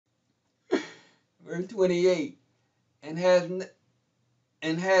Verse 28, and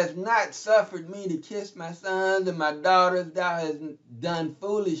has not suffered me to kiss my sons and my daughters. Thou hast done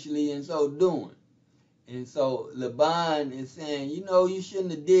foolishly in so doing. And so Laban is saying, you know, you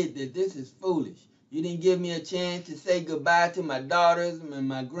shouldn't have did this. This is foolish. You didn't give me a chance to say goodbye to my daughters and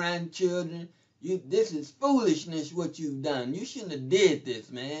my grandchildren. This is foolishness what you've done. You shouldn't have did this,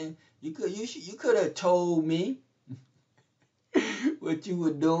 man. You could have told me what you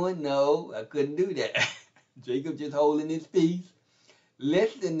were doing. No, I couldn't do that. Jacob just holding his peace,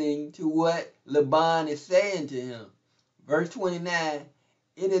 listening to what Laban is saying to him. Verse 29,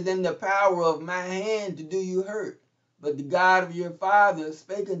 it is in the power of my hand to do you hurt. But the God of your father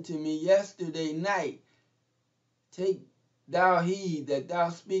spake unto me yesterday night, take thou heed that thou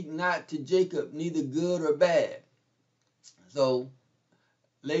speak not to Jacob, neither good or bad. So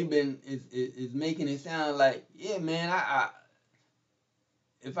Laban is making it sound like, yeah, man,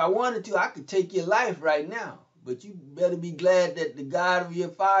 if I wanted to, I could take your life right now. But you better be glad that the God of your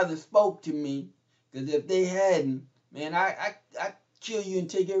father spoke to me, because if they hadn't, man, I kill you and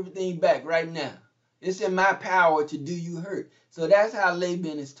take everything back right now. It's in my power to do you hurt. So that's how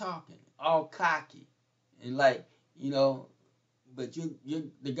Laban is talking, all cocky and like, you know. But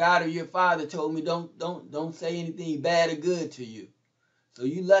the God of your father told me don't say anything bad or good to you. So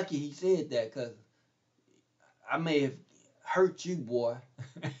you lucky he said that, because I may have hurt you, boy.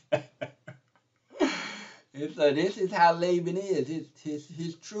 And so this is how Laban is.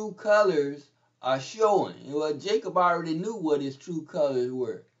 His true colors are showing. Well, Jacob already knew what his true colors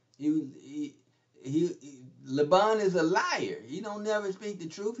were. Laban is a liar. He don't never speak the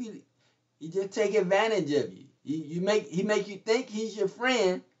truth. He just take advantage of you. He make you think he's your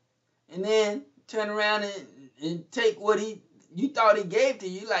friend, and then turn around and take what you thought he gave to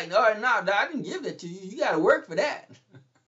you. Like, no, I didn't give that to you. You got to work for that.